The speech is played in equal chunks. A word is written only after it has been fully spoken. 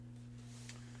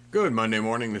Good Monday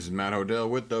morning. This is Matt Hodell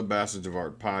with the Bastards of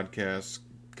Art podcast,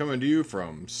 coming to you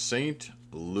from St.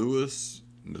 Louis,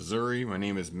 Missouri. My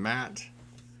name is Matt.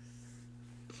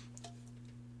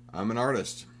 I'm an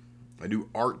artist. I do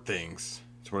art things.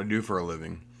 That's what I do for a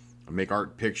living. I make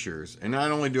art pictures. And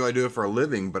not only do I do it for a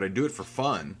living, but I do it for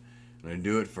fun. And I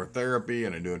do it for therapy,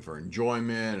 and I do it for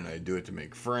enjoyment, and I do it to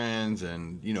make friends.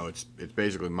 And, it's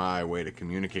basically my way to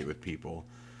communicate with people.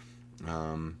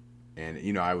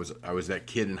 And I was that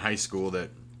kid in high school that,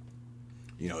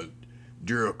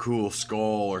 drew a cool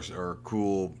skull or a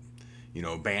cool,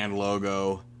 band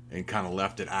logo and kind of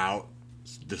left it out,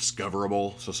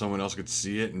 discoverable, so someone else could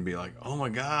see it and be like, "Oh my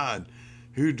God,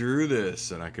 who drew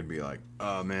this?" And I could be like,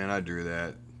 "Oh man, I drew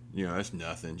that. That's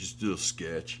nothing. Just do a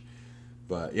sketch."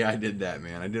 But yeah, I did that,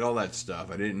 man. I did all that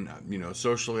stuff. I didn't,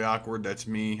 socially awkward. That's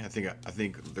me. I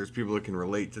think there's people that can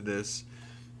relate to this.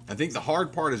 I think the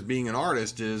hard part is being an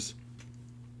artist is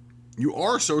you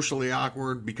are socially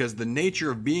awkward because the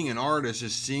nature of being an artist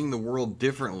is seeing the world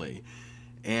differently.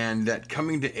 And that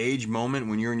coming to age moment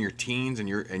when you're in your teens and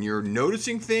you're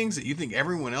noticing things that you think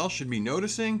everyone else should be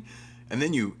noticing, and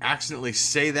then you accidentally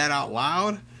say that out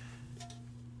loud,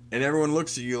 and everyone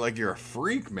looks at you like you're a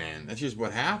freak, man. That's just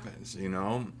what happens,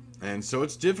 And so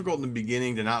it's difficult in the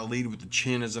beginning to not lead with the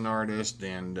chin as an artist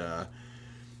and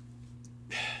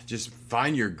just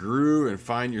find your groove and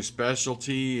find your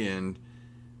specialty and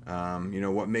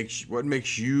what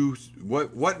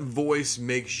voice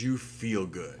makes you feel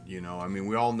good.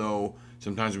 We all know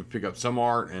sometimes we pick up some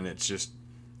art and it's just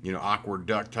awkward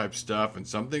duck type stuff, and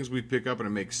some things we pick up and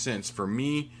it makes sense. For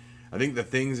me, I think the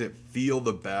things that feel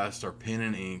the best are pen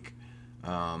and ink,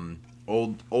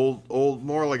 old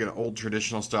more like an old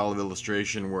traditional style of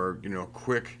illustration where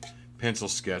quick pencil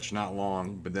sketch, not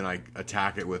long, but then I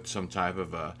attack it with some type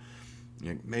of a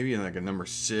maybe like a number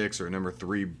 6 or a number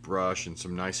 3 brush and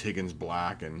some nice Higgins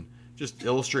black and just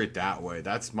illustrate that way.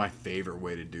 That's my favorite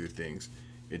way to do things.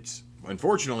 It's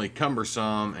unfortunately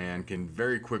cumbersome and can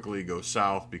very quickly go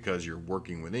south because you're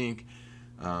working with ink,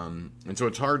 and so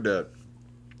it's hard to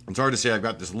say I've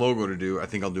got this logo to do. I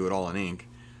think I'll do it all in ink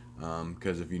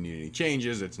because if you need any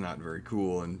changes, it's not very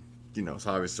cool, and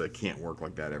so obviously I can't work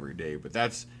like that every day. But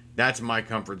that's my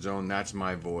comfort zone. That's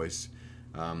my voice.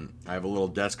 I have a little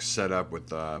desk set up with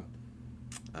that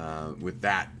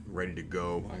ready to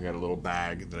go. I got a little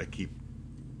bag that I keep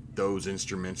those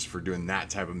instruments for doing that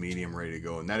type of medium ready to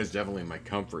go, and that is definitely my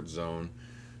comfort zone.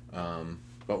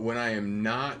 But when I am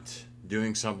not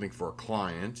doing something for a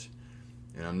client,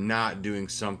 and I'm not doing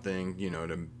something,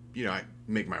 I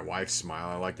make my wife smile.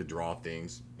 I like to draw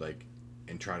things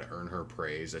and try to earn her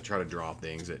praise. I try to draw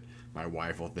things that my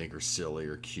wife will think are silly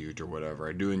or cute or whatever.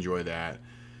 I do enjoy that.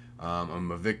 I'm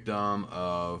a victim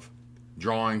of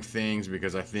drawing things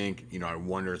because I think, I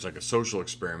wonder, it's like a social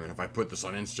experiment. If I put this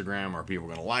on Instagram, are people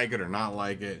going to like it or not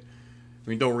like it?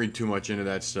 Don't read too much into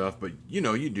that stuff, but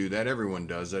you do that. Everyone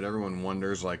does that. Everyone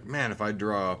wonders, like, man, if I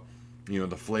draw,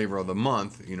 the flavor of the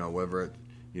month,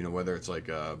 whether it's like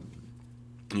a,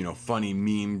 funny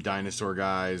meme dinosaur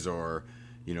guys or,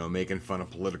 making fun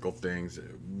of political things,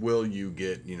 will you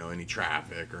get, any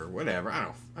traffic or whatever?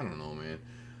 I don't know, man.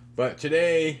 But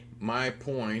today, my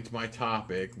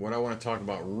topic, what I want to talk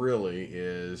about really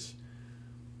is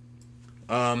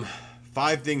 5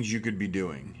 things you could be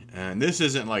doing. And this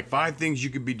isn't like 5 things you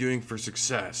could be doing for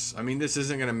success. This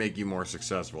isn't going to make you more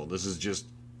successful. This is just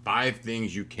 5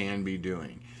 things you can be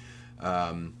doing.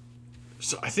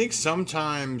 So I think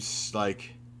sometimes,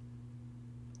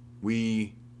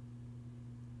 we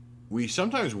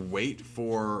sometimes wait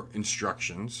for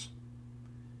instructions.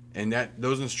 And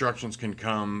those instructions can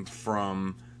come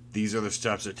from, these are the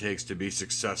steps it takes to be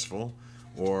successful,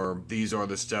 or these are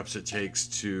the steps it takes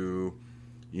to,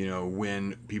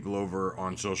 win people over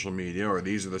on social media, or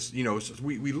these are the, so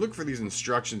we look for these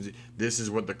instructions. This is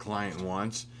what the client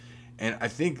wants. And I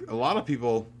think a lot of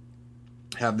people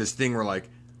have this thing where,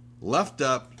 left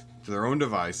up to their own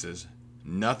devices,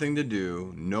 nothing to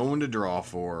do, no one to draw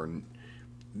for,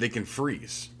 they can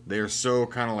freeze. They are so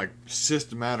kind of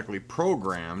systematically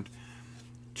programmed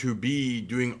to be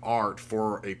doing art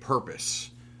for a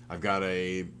purpose. I've got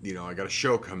a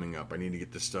show coming up. I need to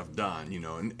get this stuff done,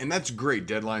 and that's great.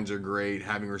 Deadlines are great.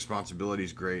 Having responsibility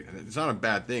is great. It's not a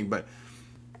bad thing, but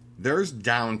there's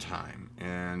downtime.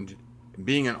 And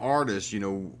being an artist,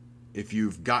 if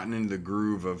you've gotten into the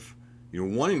groove of,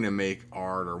 wanting to make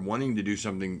art or wanting to do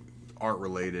something art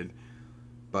related,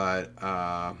 but,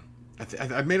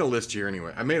 I made a list here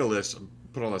anyway. I made a list,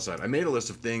 put all that aside. I made a list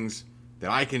of things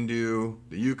that I can do,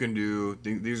 that you can do.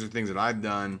 These are things that I've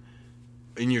done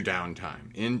in your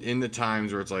downtime, in the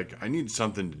times where it's like, I need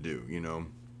something to do,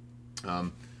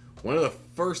 One of the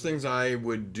first things I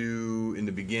would do in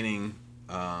the beginning,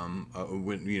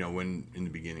 when in the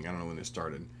beginning, I don't know when this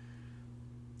started.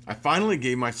 I finally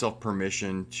gave myself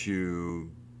permission to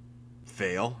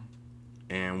fail.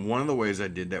 And one of the ways I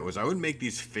did that was I would make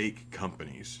these fake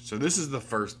companies. So this is the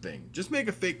first thing. Just make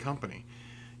a fake company.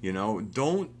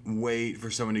 Don't wait for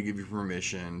someone to give you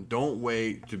permission. Don't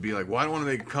wait to be like, well, I don't want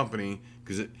to make a company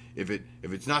because if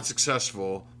it's not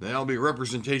successful, then that'll be a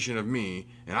representation of me,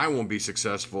 and I won't be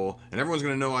successful, and everyone's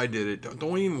going to know I did it.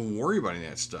 Don't even worry about any of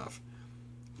that stuff.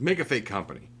 Make a fake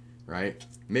company, right?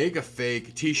 Make a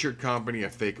fake t-shirt company, a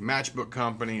fake matchbook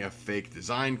company, a fake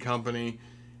design company,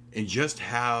 and just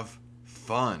have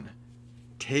fun.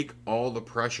 Take all the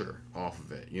pressure off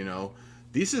of it.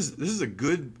 This is a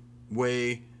good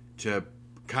way to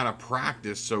kind of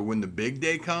practice, so when the big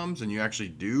day comes and you actually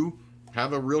do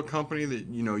have a real company that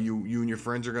you and your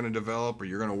friends are going to develop or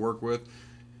you're going to work with,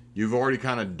 you've already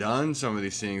kind of done some of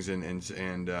these things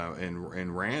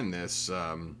and ran this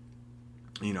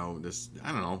this,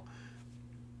 I don't know,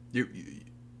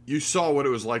 you saw what it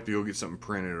was like to go get something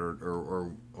printed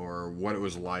or what it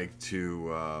was like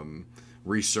to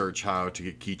research how to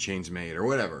get keychains made or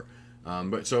whatever,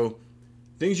 but so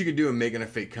things you could do in making a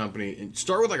fake company, and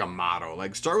start with like a motto.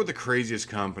 Like, start with the craziest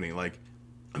company. Like,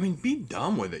 I mean, be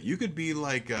dumb with it. You could be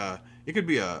like, it could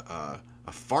be a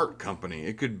fart company.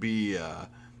 It could be a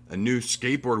new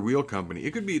skateboard wheel company.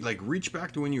 It could be like, reach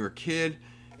back to when you were a kid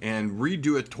and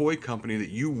redo a toy company that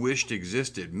you wished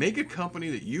existed. Make a company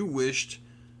that you wished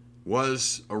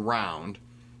was around.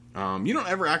 You don't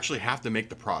ever actually have to make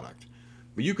the product,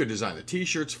 but you could design the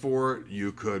t-shirts for it.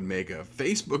 You could make a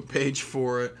Facebook page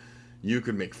for it. You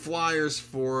could make flyers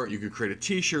for it. You could create a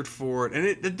t-shirt for it. And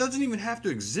it doesn't even have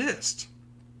to exist.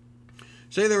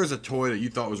 Say there was a toy that you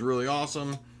thought was really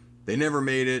awesome. They never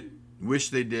made it. Wish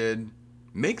they did.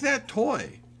 Make that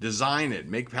toy. Design it.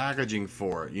 Make packaging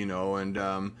for it,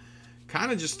 and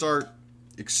kind of just start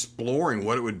exploring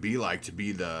what it would be like to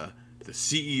be the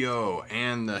CEO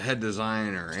and the head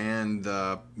designer and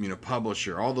the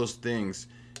publisher, all those things.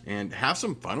 And have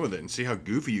some fun with it and see how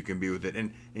goofy you can be with it.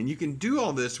 And you can do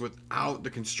all this without the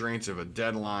constraints of a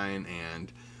deadline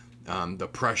and the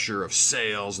pressure of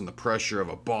sales and the pressure of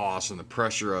a boss and the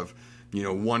pressure of,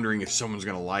 wondering if someone's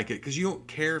going to like it. Because you don't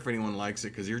care if anyone likes it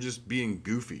because you're just being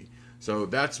goofy. So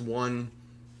that's one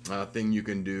thing you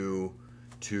can do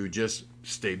to just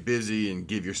stay busy and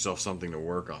give yourself something to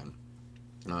work on.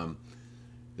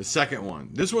 The second one.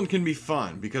 This one can be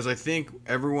fun because I think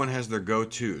everyone has their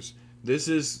go-tos. This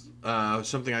is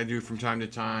something I do from time to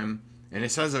time, and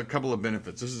it has a couple of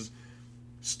benefits. This is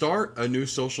start a new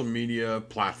social media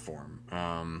platform.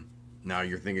 Now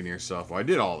you're thinking to yourself, well, I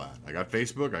did all that. I got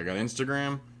Facebook, I got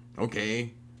Instagram.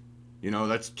 Okay,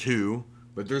 that's 2.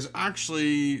 But there's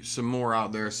actually some more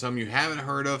out there. Some you haven't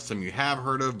heard of, some you have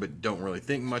heard of, but don't really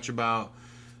think much about.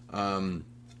 And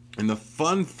the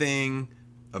fun thing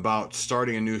about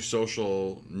starting a new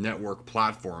social network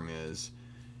platform is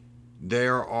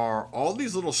there are all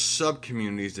these little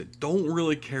sub-communities that don't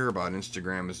really care about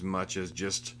Instagram as much as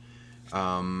just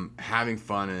having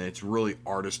fun, and it's really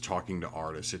artists talking to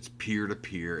artists. It's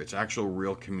peer-to-peer. It's actual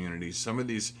real communities. Some of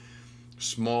these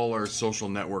smaller social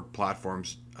network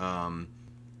platforms,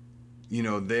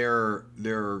 they're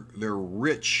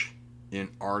rich in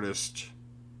artist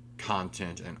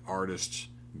content and artists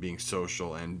being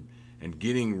social and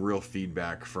getting real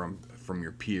feedback from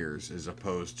your peers, as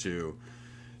opposed to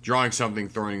drawing something,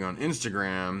 throwing it on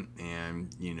Instagram,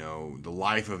 and the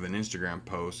life of an Instagram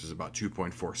post is about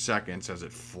 2.4 seconds as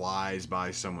it flies by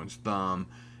someone's thumb,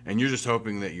 and you're just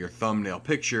hoping that your thumbnail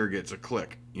picture gets a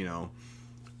click.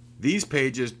 These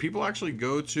pages, people actually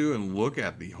go to and look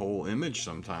at the whole image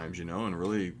sometimes, and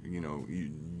really,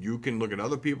 you can look at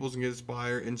other people's and get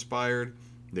inspired.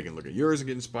 They can look at yours and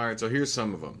get inspired. So here's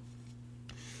some of them.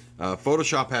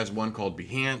 Photoshop has one called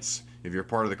Behance. If you're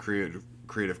part of the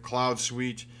Creative Cloud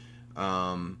Suite,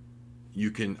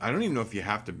 you can, I don't even know if you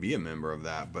have to be a member of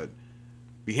that, but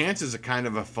Behance is a kind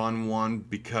of a fun one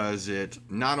because it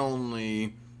not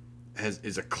only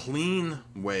is a clean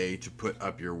way to put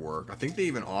up your work. I think they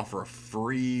even offer a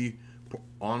free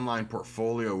online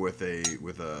portfolio with your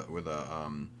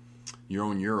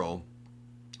own URL,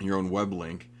 your own web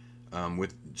link,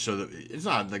 so that it's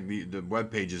not like the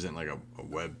web page isn't like a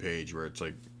web page where it's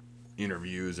like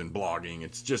interviews and blogging.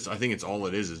 It's just, I think it's all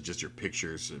it is just your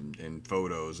pictures and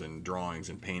photos and drawings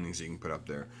and paintings you can put up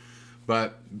there.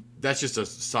 But that's just a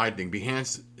side thing.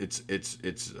 Behance, its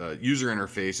user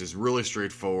interface is really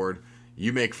straightforward.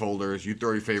 You make folders, you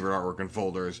throw your favorite artwork in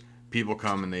folders. People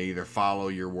come and they either follow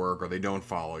your work or they don't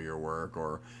follow your work.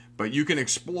 But you can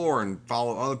explore and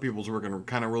follow other people's work and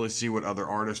kind of really see what other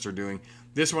artists are doing.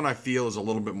 This one I feel is a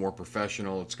little bit more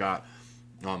professional. It's got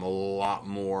a lot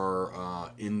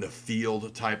more in the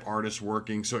field type artists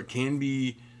working, so it can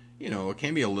be, it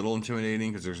can be a little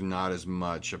intimidating because there's not as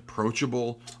much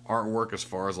approachable artwork as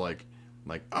far as like,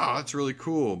 oh, that's really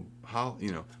cool. How,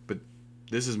 but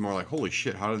this is more like, holy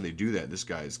shit, how did they do that? This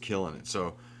guy is killing it.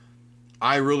 So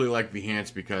I really like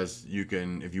Behance because you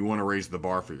can, if you want to raise the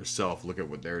bar for yourself, look at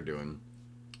what they're doing.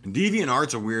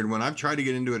 DeviantArt's a weird one. I've tried to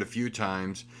get into it a few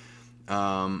times.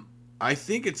 I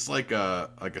think it's like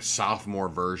a sophomore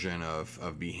version of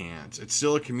Behance. It's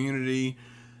still a community.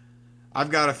 I've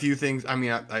got a few things. I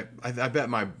mean, I bet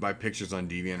my pictures on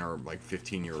Deviant are like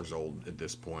 15 years old at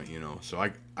this point, So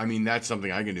I mean, that's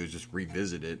something I can do is just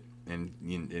revisit it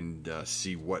and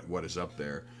see what is up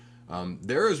there.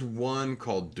 There is one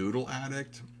called Doodle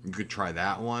Addict. You could try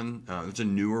that one. It's a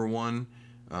newer one.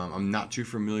 I'm not too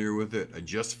familiar with it. I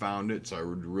just found it, so I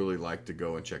would really like to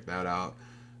go and check that out.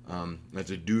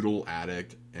 That's a Doodle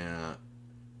Addict.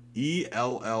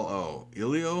 ELLO.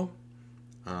 Elio.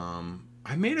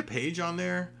 I made a page on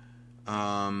there.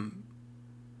 I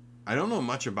don't know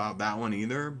much about that one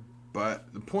either,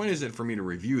 but the point isn't for me to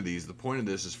review these. The point of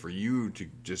this is for you to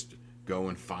just go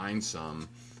and find some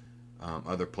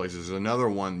other places. There's another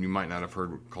one you might not have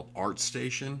heard called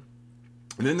ArtStation.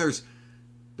 And then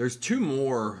there's two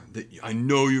more that I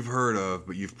know you've heard of,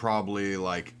 but you've probably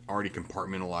like already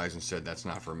compartmentalized and said that's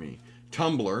not for me.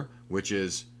 Tumblr, which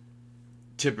is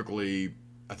typically,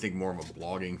 I think, more of a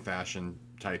blogging fashion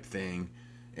type thing,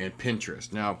 and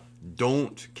Pinterest. Now,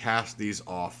 don't cast these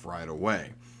off right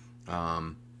away.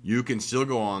 You can still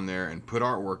go on there and put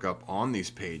artwork up on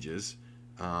these pages.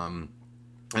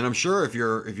 And I'm sure if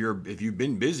you've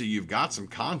been busy, you've got some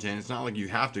content. It's not like you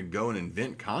have to go and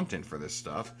invent content for this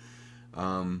stuff.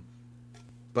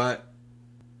 But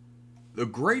the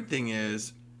great thing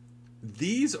is,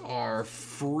 these are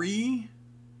free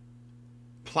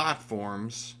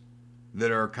platforms that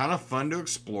are kind of fun to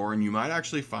explore, and you might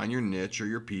actually find your niche or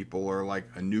your people or like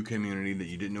a new community that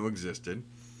you didn't know existed.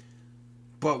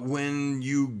 But when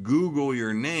you Google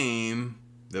your name,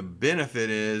 the benefit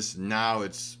is now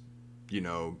it's,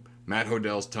 Matt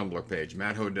Hodell's Tumblr page,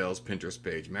 Matt Hodell's Pinterest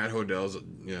page, Matt Hodell's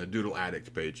Doodle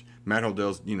Addict page, Matt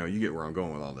Hodell's, you get where I'm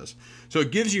going with all this. So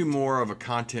it gives you more of a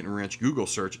content-rich Google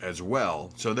search as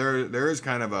well. So there is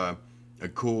kind of a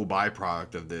cool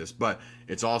byproduct of this, but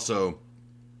it's also,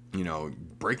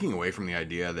 breaking away from the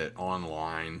idea that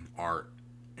online art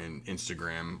and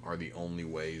Instagram are the only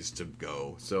ways to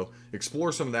go. So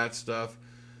explore some of that stuff.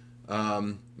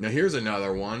 Now here's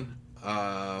another one.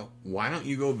 Why don't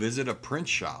you go visit a print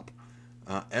shop?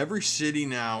 Every city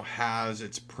now has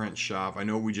its print shop. I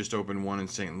know we just opened one in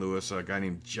St. Louis. A guy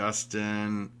named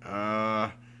Justin.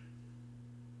 God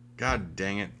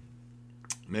dang it.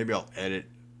 Maybe I'll edit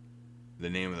the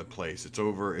name of the place. It's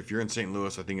over, if you're in St.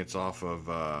 Louis, I think it's off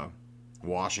of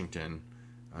Washington.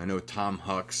 I know Tom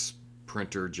Huck's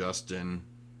printer, Justin,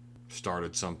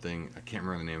 started something. I can't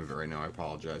remember the name of it right now. I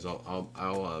apologize.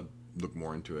 I'll look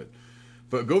more into it.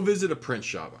 But go visit a print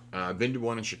shop. I've been to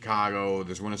one in Chicago.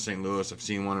 There's one in St. Louis. I've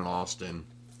seen one in Austin.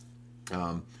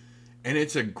 And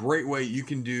it's a great way. You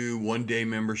can do 1-day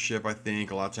membership, I think.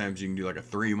 A lot of times you can do like a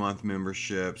 3-month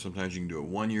membership. Sometimes you can do a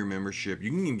 1-year membership. You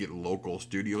can even get local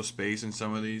studio space in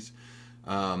some of these.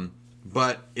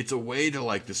 But it's a way to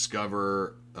like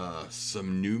discover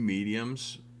some new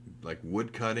mediums like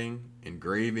wood cutting,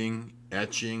 engraving,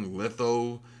 etching,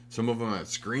 litho. Some of them have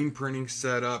screen printing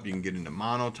set up. You can get into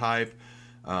monotype.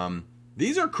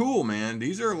 These are cool, man.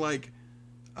 These are like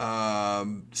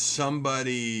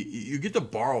you get to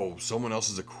borrow someone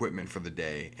else's equipment for the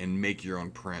day and make your own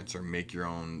prints or make your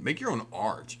own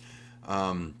art.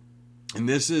 And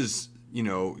this is,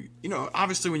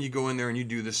 obviously when you go in there and you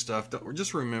do this stuff,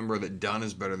 just remember that done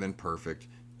is better than perfect.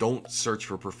 Don't search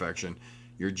for perfection.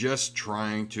 You're just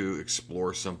trying to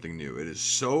explore something new. It is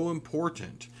so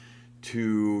important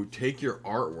to take your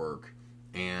artwork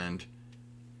and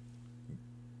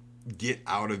get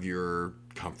out of your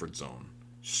comfort zone.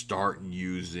 Start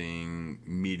using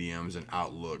mediums and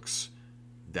outlooks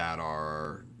that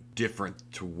are different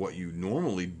to what you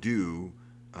normally do.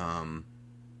 And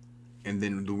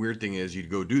then the weird thing is you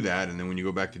go do that, and then when you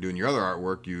go back to doing your other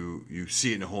artwork, you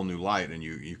see it in a whole new light, and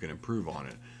you can improve on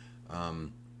it.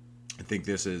 I think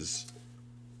this is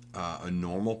a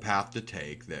normal path to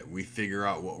take, that we figure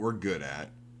out what we're good at,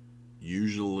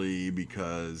 usually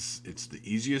because it's the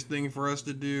easiest thing for us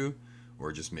to do,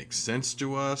 or it just makes sense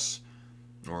to us,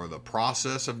 or the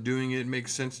process of doing it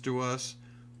makes sense to us.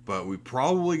 but we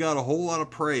probably got a whole lot of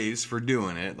praise for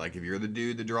doing it. Like if you're the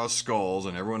dude that draws skulls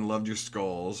and everyone loved your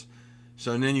skulls,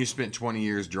 so then you spent 20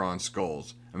 years drawing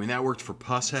skulls. I mean, that worked for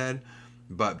Pusshead,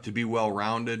 but to be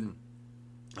well-rounded,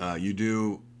 you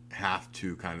do have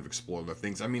to kind of explore the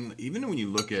things. I mean, even when you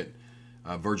look at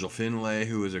Virgil Finlay,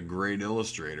 who is a great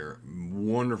illustrator,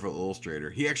 wonderful illustrator,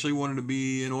 he actually wanted to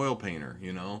be an oil painter,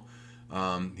 you know.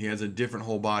 He has a different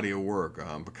whole body of work.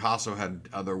 Picasso had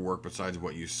other work besides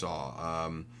what you saw.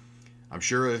 I'm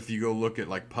sure if you go look at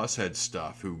like Pusshead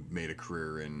stuff, who made a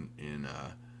career in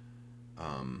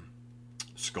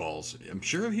skulls, I'm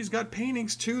sure he's got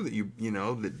paintings too that you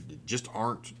know that just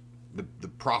aren't the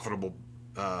profitable,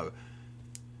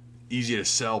 easy to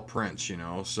sell prints, you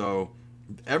know. So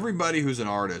everybody who's an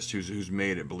artist who's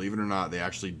made it, believe it or not, they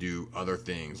actually do other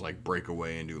things like break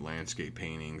away and do landscape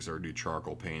paintings or do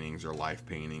charcoal paintings or life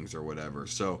paintings or whatever.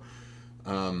 So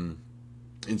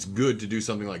it's good to do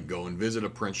something like go and visit a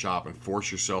print shop and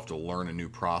force yourself to learn a new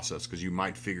process, because you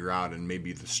might figure out in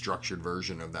maybe the structured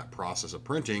version of that process of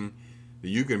printing that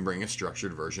you can bring a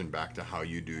structured version back to how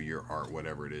you do your art,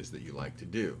 whatever it is that you like to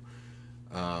do.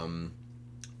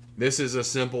 This is a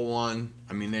simple one.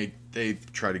 I mean, they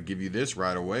try to give you this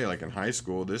right away, like in high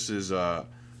school. This is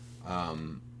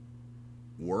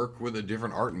work with a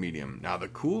different art medium. Now, the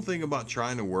cool thing about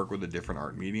trying to work with a different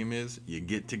art medium is you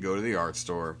get to go to the art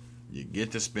store, you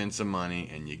get to spend some money,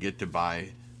 and you get to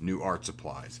buy new art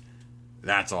supplies.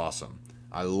 That's awesome.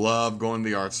 I love going to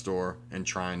the art store and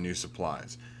trying new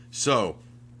supplies. So,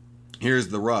 here's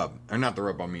the rub. Or not the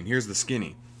rub, I mean, here's the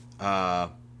skinny.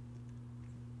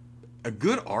 A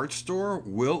good art store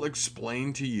will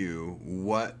explain to you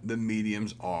what the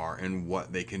mediums are and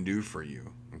what they can do for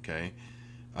you, okay?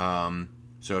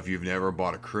 So if you've never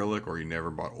bought acrylic, or you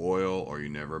never bought oil, or you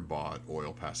never bought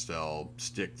oil pastel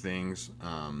stick things,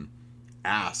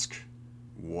 ask,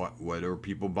 what are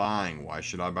people buying? Why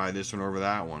should I buy this one over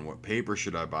that one? What paper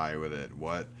should I buy with it?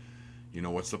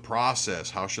 What's the process?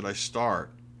 How should I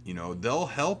start? You know, they'll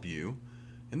help you.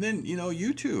 And then,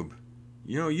 YouTube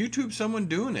someone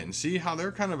doing it and see how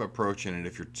they're kind of approaching it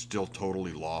if you're still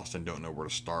totally lost and don't know where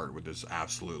to start with this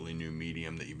absolutely new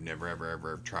medium that you've never,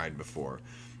 ever tried before.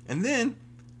 And then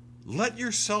let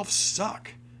yourself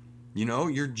suck.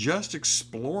 You're just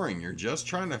exploring. You're just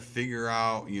trying to figure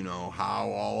out, how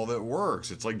all of it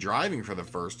works. It's like driving for the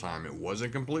first time. It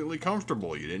wasn't completely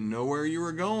comfortable. You didn't know where you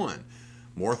were going.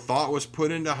 More thought was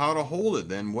put into how to hold it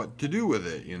than what to do with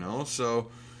it, So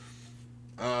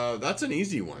that's an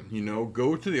easy one.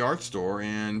 Go to the art store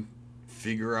and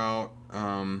figure out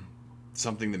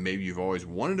something that maybe you've always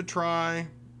wanted to try,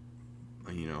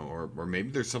 or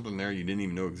maybe there's something there you didn't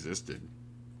even know existed.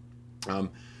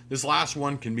 This last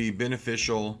one can be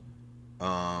beneficial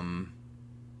in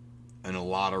a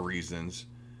lot of reasons,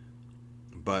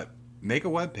 but make a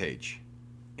web page.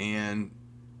 And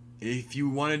if you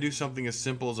want to do something as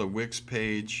simple as a Wix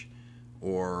page,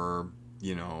 or,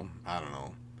 I don't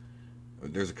know,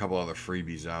 there's a couple other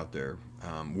freebies out there.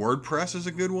 WordPress is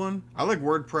a good one. I like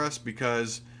WordPress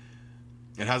because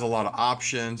it has a lot of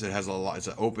options. It's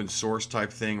an open source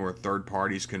type thing where third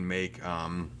parties can make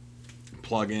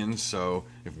plugins. So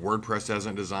if WordPress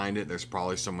hasn't designed it, there's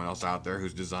probably someone else out there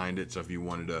who's designed it. So if you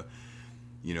wanted a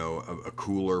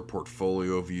cooler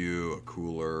portfolio view, a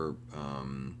cooler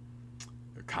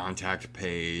contact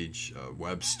page, a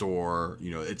web store,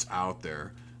 it's out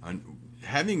there. And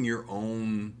having your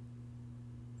own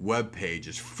web page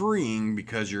is freeing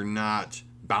because you're not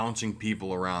bouncing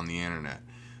people around the internet.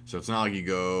 So it's not like you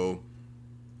go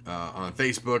on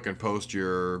Facebook and post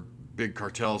your Big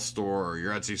Cartel store or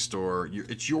your Etsy store.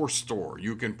 It's your store.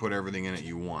 You can put everything in it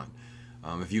you want.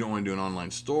 If you don't want to do an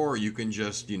online store, you can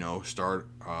just start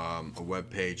a web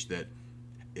page that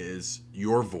is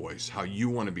your voice, how you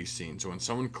want to be seen. So when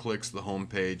someone clicks the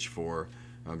homepage for,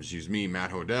 just use me,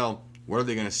 Matt Hodel, what are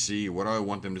they going to see? What do I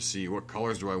want them to see? What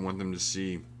colors do I want them to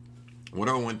see? What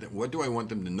do I want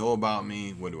them to know about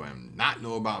me? What do I not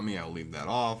know about me? I'll leave that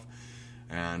off.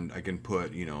 And I can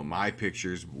put, my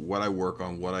pictures, what I work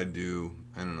on, what I do.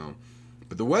 I don't know.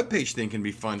 But the webpage thing can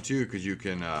be fun too, because you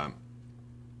can,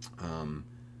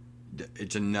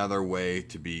 it's another way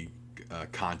to be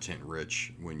content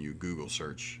rich when you Google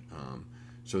search.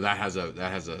 So that has a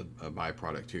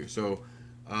byproduct too. So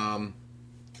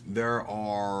there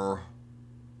are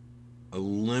a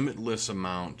limitless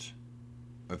amount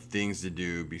of things to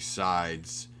do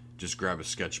besides just grab a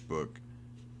sketchbook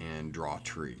and draw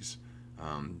trees.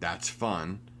 That's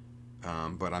fun,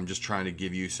 but I'm just trying to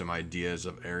give you some ideas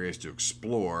of areas to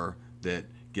explore that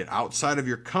get outside of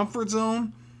your comfort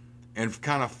zone, and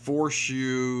kind of force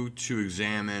you to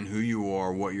examine who you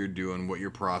are, what you're doing, what your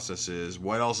process is,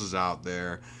 what else is out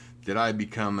there. Did I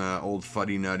become an old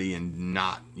fuddy nutty and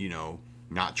not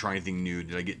try anything new?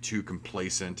 Did I get too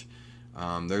complacent?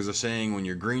 There's a saying, when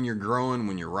you're green, you're growing.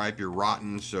 When you're ripe, you're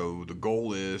rotten. So the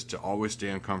goal is to always stay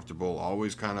uncomfortable,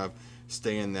 always kind of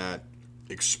stay in that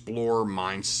explorer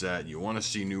mindset. You want to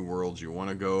see new worlds. You want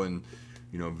to go and,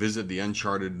 visit the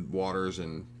uncharted waters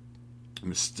and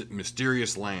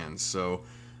mysterious lands. So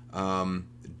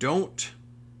don't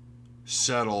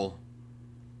settle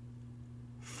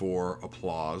for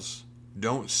applause.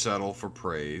 Don't settle for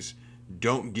praise.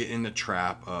 Don't get in the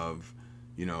trap of,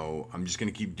 I'm just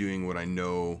going to keep doing what I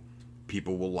know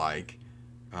people will like.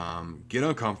 Get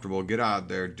uncomfortable. Get out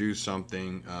there. Do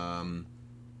something.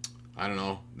 I don't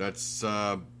know. That's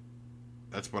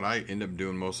what I end up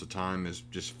doing most of the time, is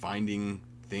just finding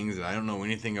things that I don't know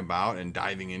anything about and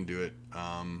diving into it.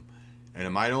 And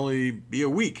it might only be a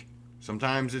week.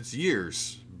 Sometimes it's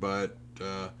years. But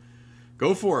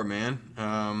go for it,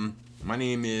 man. My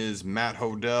name is Matt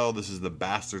Hodel. This is the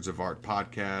Bastards of Art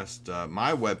podcast.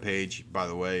 My webpage, by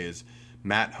the way, is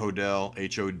Matt Hodel,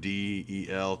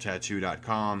 HODEL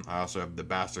tattoo.com. I also have the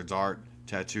Bastards Art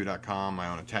tattoo.com. I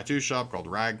own a tattoo shop called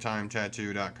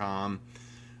ragtimetattoo.com.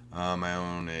 I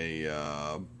own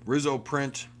a Rizzo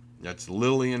print. That's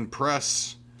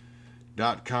lillianpress.com.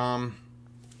 That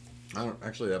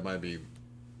might be,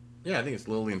 I think it's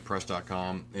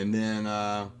lillianpress.com. And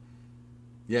then,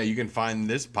 you can find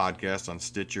this podcast on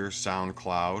Stitcher,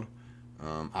 SoundCloud,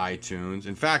 iTunes.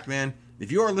 In fact, man,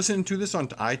 if you are listening to this on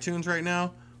iTunes right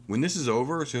now, when this is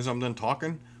over, as soon as I'm done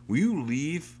talking, will you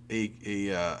leave a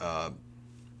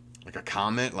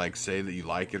comment, like say that you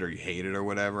like it or you hate it or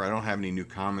whatever? I don't have any new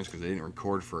comments because I didn't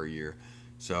record for a year.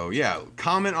 So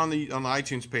comment on the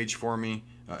iTunes page for me.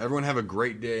 Everyone have a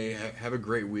great day. Have a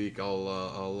great week.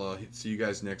 I'll see you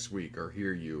guys next week, or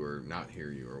hear you or not hear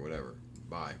you or whatever.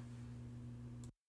 Bye.